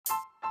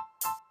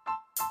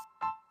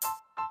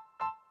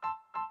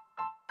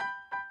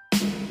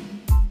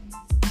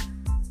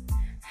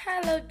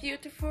Hello,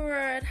 beautiful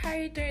world. How are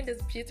you doing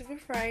this beautiful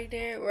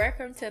Friday?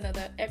 Welcome to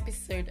another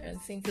episode on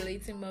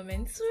Scintillating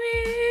Moments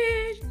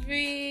with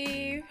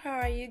Brief. How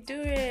are you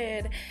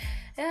doing?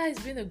 Yeah,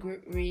 it's been a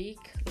great week.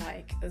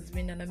 It's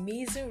been an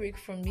amazing week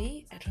for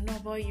me. I don't know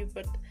about you,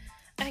 but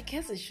I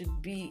guess it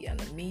should be an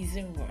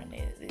amazing one.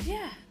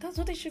 Yeah, that's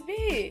what it should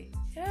be.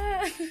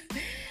 Yeah.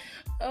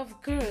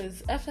 Of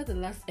course, after the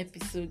last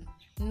episode,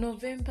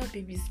 November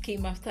babies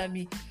came after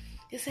me.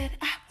 They said,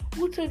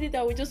 who told you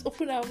that we just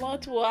open our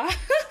mouth? Wow.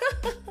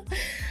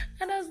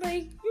 And I was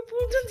like,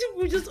 don't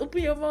you just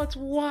open your mouth?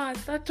 Wow,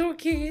 start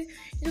talking. You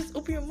just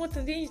open your mouth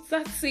and then you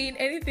start saying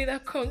anything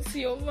that comes to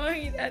your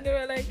mind. And they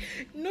were like,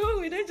 no,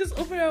 we don't just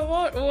open our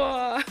mouth.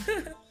 Wow.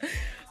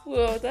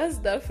 Well, that's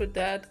that for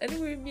that.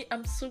 Anyway, me,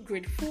 I'm so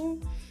grateful.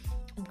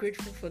 I'm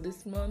grateful for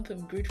this month.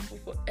 I'm grateful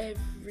for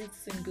every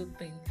single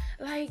thing.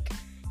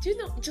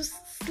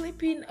 Just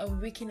sleeping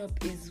and waking up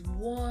is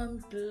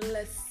one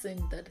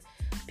blessing that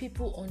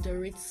people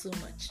underrate so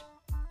much.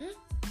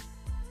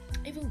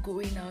 Even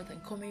going out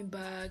and coming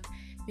back,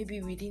 maybe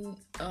within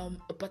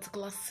a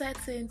particular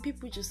setting,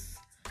 people just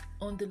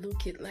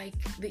underlook it. Like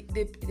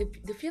they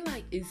feel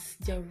like it's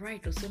their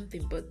right or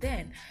something. But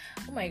then,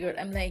 oh my God,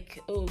 I'm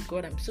like, oh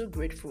God, I'm so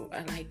grateful.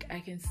 I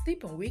can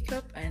sleep and wake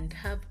up and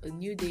have a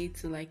new day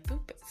to do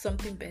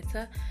something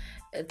better.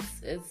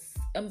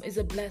 It's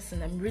a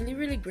blessing. I'm really,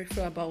 really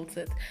grateful about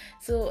it.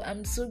 So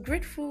I'm so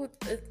grateful.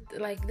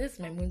 This is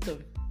my month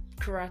of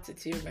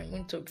gratitude, my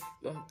month of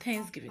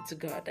thanksgiving to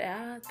God.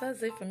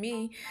 That's it for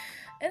me.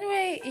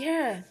 Anyway,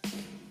 yeah,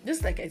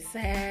 just like I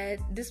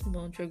said, this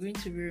month we're going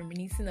to be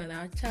reminiscing on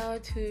our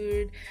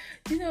childhood.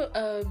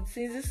 Since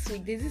this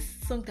week, there's this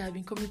song that has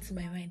been coming to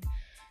my mind.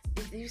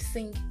 They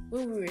sing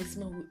when we were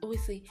small. We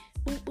always say,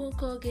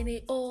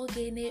 "Ogene,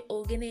 ogene,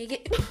 ogene."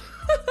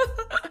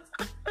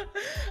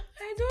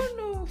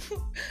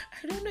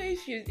 I don't know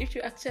if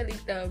you actually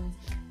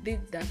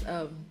did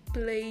that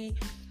play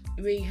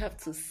where you have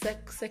to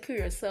circle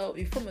yourself.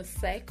 You form a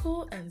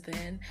circle and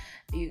then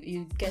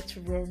you get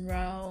to run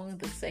around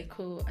the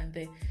circle, and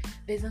then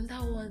there's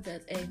another one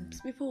that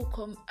people will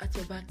come at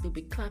your back, they'll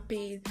be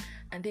clapping,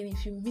 and then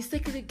if you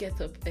mistakenly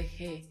get up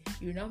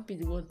you now be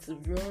the one to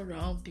run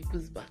around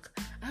people's back.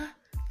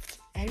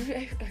 I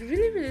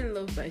really, really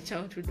love my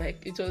childhood.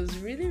 It was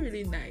really,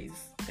 really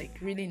nice.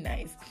 Really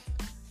nice.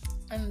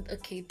 And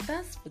okay,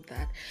 that's for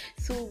that.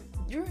 So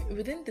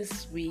within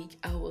this week,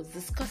 I was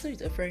discussing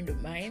with a friend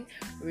of mine.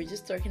 We were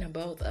just talking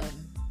about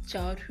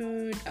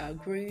childhood,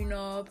 growing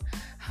up,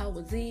 how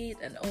was it,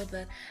 and all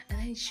that. And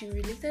then she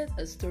related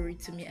a story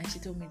to me, and she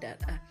told me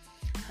that her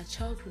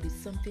childhood is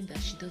something that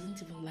she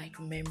doesn't even like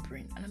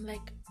remembering. And I'm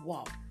like,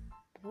 wow,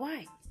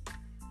 why?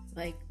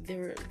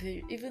 There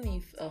even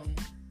if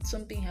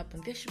something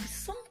happened, there should be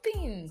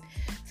something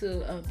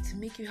to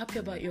make you happy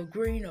about your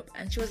growing up.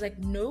 And she was like,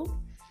 no.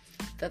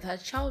 That her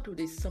childhood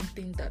is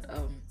something that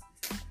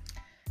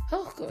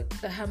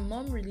that her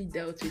mom really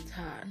dealt with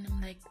her. And I'm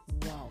like,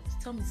 wow,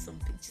 tell me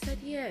something. She said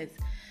yes,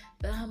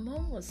 that her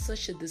mom was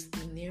such a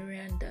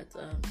disciplinarian that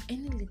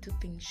any little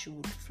thing she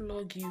would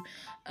flog you,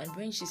 and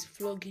when she's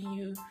flogging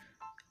you,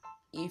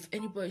 if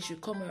anybody should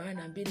come around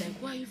and be like,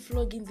 why are you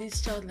flogging this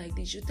child like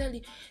this, she'll tell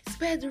you,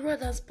 spare the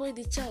rod and spoil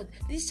the child.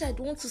 This child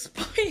wants to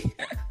spoil.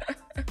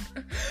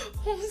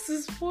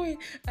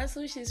 And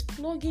so she's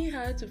flogging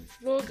her to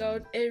flog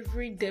out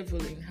every devil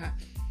in her,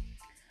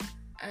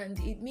 and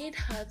it made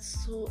her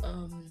so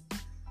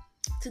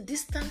to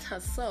distance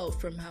herself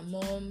from her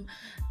mom,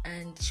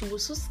 and she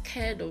was so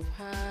scared of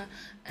her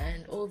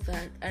and all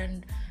that,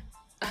 and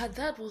her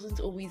dad wasn't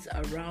always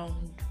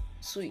around,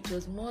 so it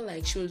was more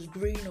like she was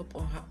growing up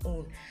on her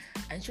own.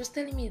 And she was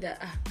telling me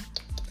that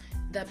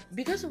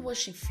because of what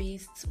she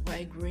faced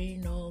while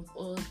growing up,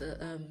 all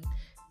the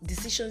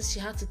decisions she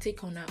had to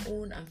take on her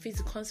own and face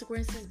the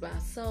consequences by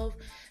herself,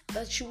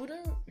 that she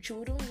wouldn't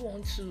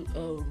want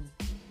to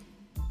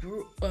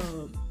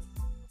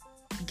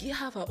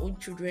have her own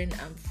children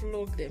and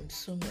flog them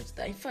so much,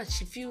 that in fact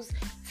she feels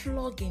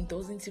flogging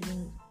doesn't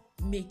even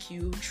make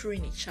you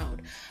train a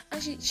child.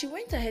 And she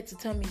went ahead to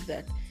tell me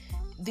that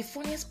the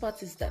funniest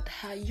part is that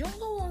her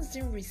younger ones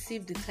didn't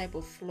receive the type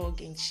of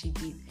flogging she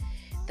did,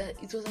 that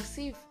it was as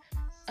if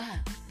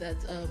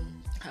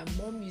her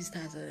mom used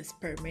her as an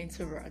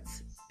experimental rat.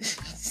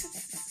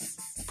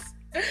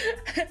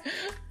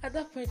 At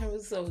that point, it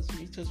was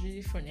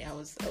really funny. I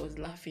was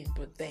laughing,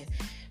 but then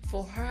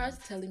for her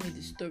telling me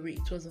the story,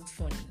 it wasn't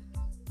funny.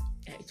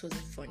 It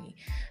wasn't funny.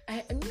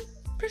 I mean,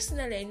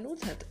 personally, I know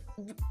that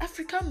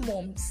African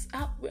moms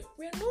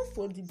we're known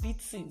for the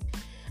beating.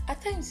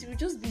 At times, you will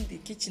just be in the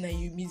kitchen and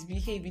you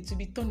misbehave. It will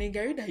be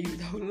tonegari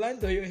that will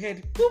land on your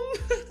head. Boom!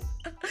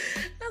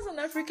 That's an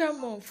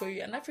African mom for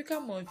you. An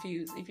African mom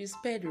feels if you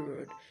spare the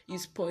rod, you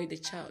spoil the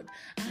child.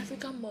 An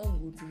African mom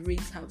would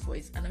raise her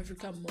voice. An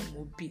African mom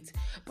will beat.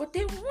 But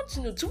they want to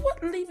know, to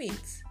what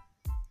limit?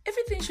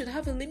 Everything should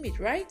have a limit,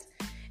 right?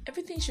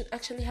 Everything should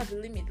actually have a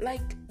limit.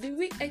 The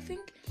way I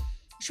think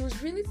she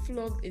was really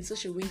flogged in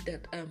such a way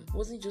that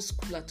wasn't just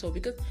cool at all.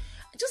 Because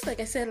just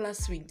like I said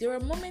last week, there were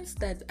moments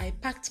that I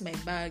packed my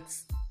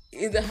bags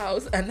in the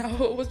house, and I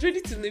was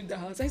ready to leave the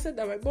house. I said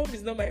that my mom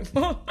is not my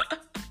mom.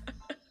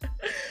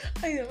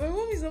 I said, my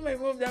mom is not my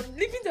mom. That I'm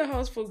leaving the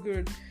house for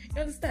good.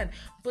 You understand?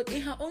 But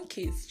in her own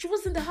case, she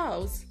was in the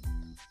house.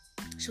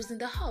 She was in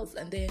the house,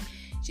 and then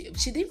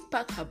she didn't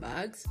pack her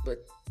bags,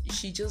 but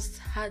she just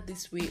had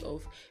this way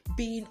of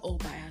being all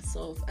by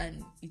herself,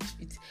 and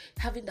it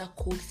having that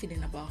cold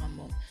feeling about her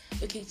mom.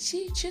 Okay,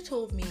 she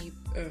told me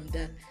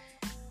that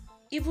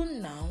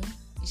even now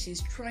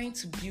she's trying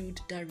to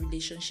build that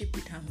relationship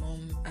with her mom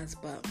as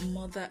a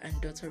mother and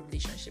daughter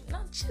relationship.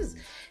 Now she's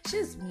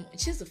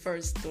the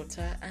first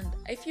daughter, and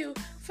I feel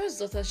first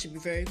daughters should be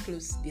very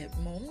close to their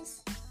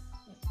moms.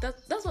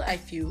 That's what I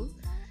feel.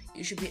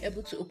 You should be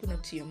able to open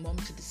up to your mom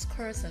to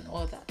discuss and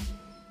all that.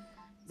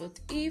 But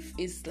if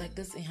it's like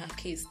this in her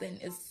case, then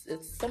it's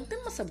something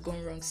must have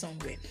gone wrong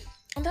somewhere.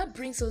 And that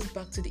brings us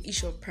back to the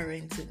issue of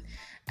parenting.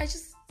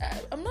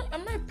 I'm not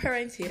a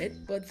parent yet,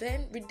 but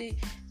then with the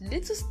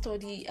little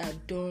study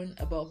I've done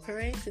about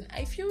parenting,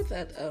 I feel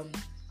that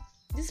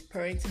this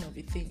parenting of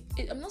a thing,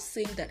 I'm not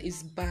saying that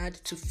it's bad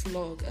to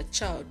flog a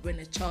child when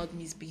a child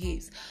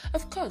misbehaves.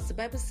 Of course, the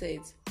Bible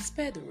says,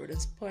 spare the rod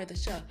and spoil the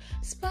child.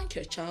 Spank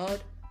your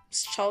child,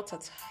 shout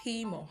at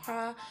him or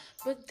her,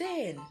 but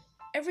then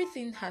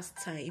everything has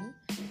time.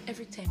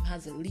 Every time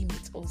has a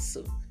limit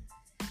also.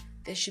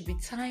 There should be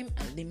time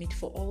and limit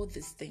for all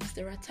these things.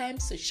 There are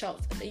times to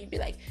shout, and then you be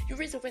like, you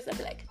raise your voice and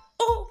be like,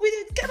 oh, we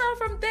didn't get out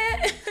from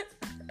there.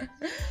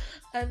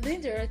 And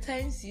then there are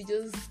times you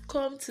just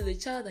come to the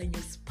child and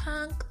you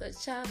spank the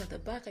child at the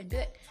back and be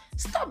like,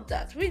 stop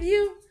that, will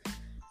you?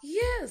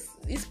 Yes,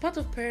 it's part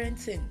of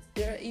parenting.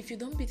 If you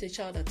don't beat a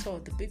child at all,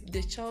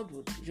 the child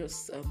would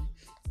just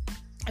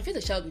I feel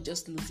the child would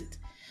just lose it.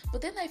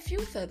 But then I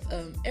feel that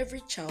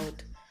every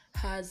child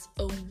has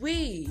a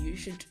way you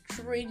should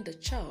train the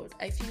child.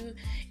 I feel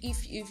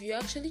if you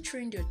actually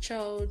trained your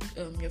child,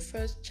 your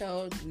first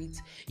child, with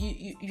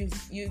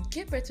you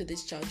give birth to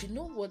this child, you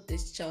know what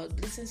this child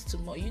listens to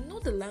more. You know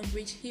the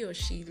language he or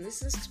she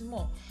listens to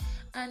more.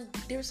 And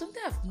there's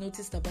something I've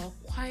noticed about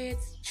quiet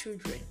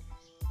children.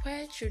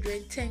 Quiet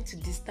children tend to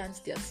distance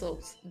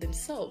themselves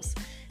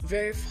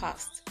very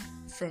fast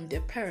from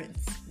their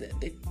parents.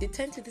 They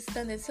tend to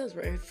distance themselves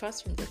very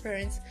fast from their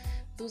parents.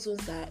 Those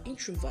ones are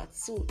introverts.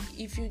 So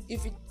if you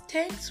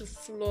tend to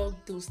flog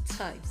those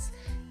types,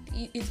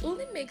 it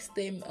only makes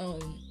them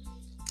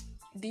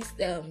gives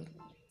them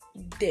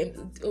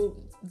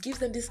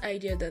this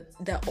idea that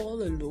they're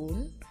all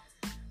alone.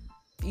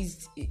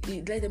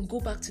 It let them go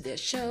back to their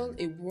shell,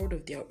 a world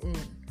of their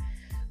own.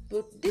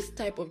 But this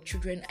type of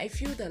children, I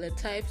feel that are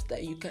types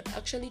that you can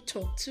actually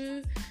talk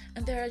to,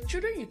 and there are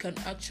children you can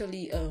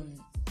actually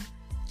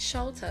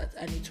shout at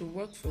and it will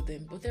work for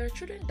them. But there are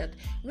children that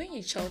when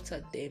you shout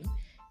at them,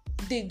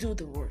 they do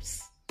the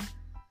worst.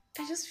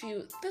 I just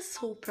feel this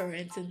whole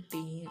parenting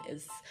thing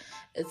is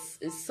a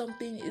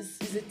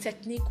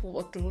technique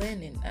worth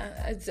learning.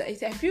 I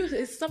feel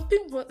it's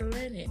something worth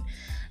learning.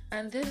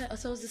 And then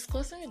as I was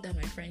discussing with that,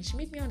 my friend, she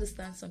made me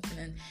understand something,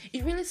 and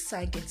it really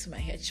sank into my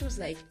head. She was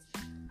like,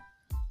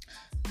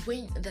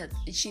 that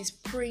she's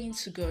praying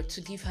to God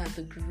to give her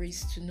the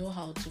grace to know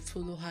how to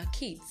follow her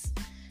kids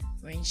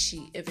when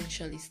she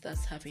eventually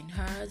starts having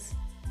hers.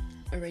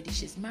 Already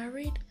she's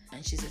married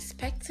and she's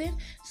expecting,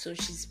 so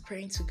she's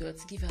praying to God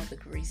to give her the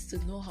grace to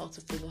know how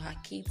to follow her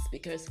kids,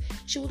 because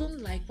she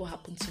wouldn't like what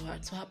happened to her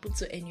to happen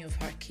to any of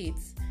her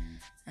kids.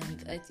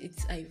 And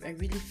I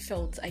really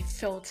felt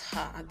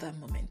her at that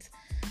moment.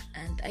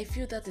 And I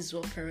feel that is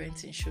what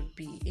parenting should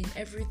be. In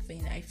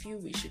everything, I feel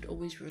we should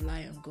always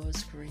rely on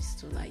God's grace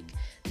to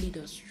lead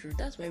us through.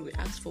 That's why we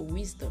ask for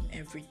wisdom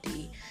every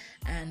day.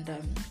 And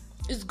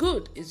it's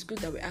good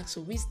that we ask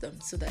for wisdom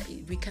so that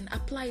we can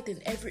apply it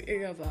in every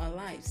area of our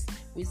lives.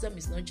 Wisdom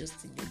is not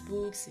just in your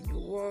books, in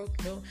your work,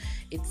 no.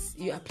 It's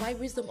you apply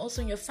wisdom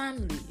also in your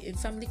family, in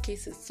family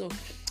cases. So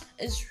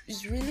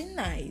it's really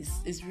nice.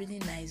 It's really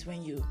nice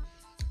when you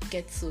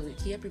get to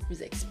hear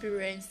people's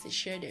experience. They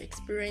share their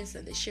experience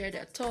and they share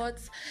their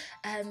thoughts,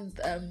 and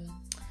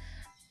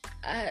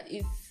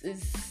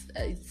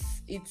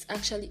it's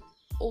actually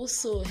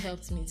also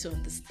helped me to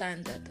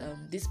understand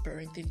that this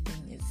parenting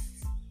thing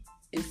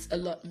is a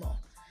lot more.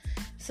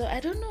 So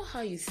I don't know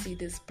how you see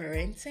this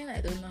parenting.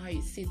 I don't know how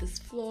you see this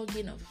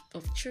flogging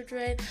of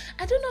children.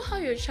 I don't know how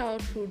your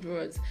childhood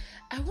was.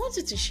 I want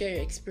you to share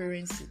your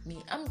experience with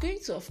me. I'm going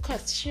to, of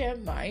course, share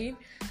mine.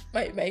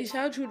 My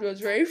childhood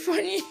was very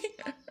funny.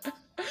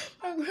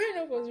 My growing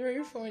up was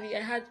very funny.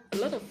 I had a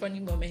lot of funny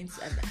moments,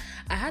 and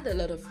I had a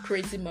lot of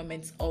crazy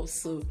moments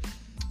also.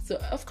 So,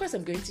 of course,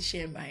 I'm going to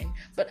share mine,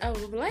 but I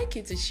would like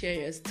you to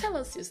share yours. Tell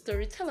us your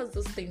story. Tell us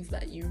those things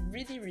that you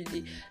really,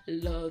 really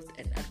loved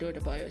and adored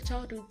about your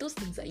childhood. Those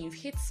things that you've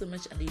hate so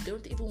much and you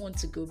don't even want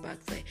to go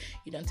back there.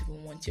 You don't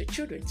even want your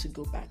children to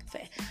go back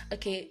there.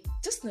 Okay,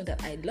 just know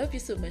that I love you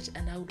so much,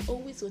 and I would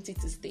always want you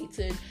to stay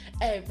tuned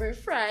every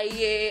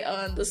Friday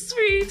on the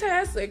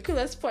sweetest and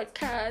coolest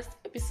podcast,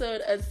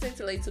 episode on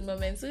Scintillating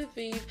Moments with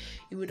Viv.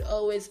 You would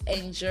always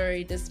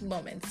enjoy this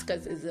moment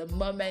because it's a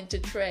moment to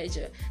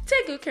treasure.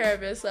 Take good care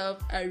of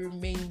yourself and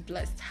remain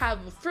blessed.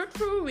 Have a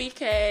fruitful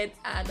weekend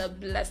and a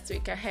blessed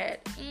week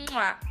ahead.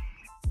 Mwah.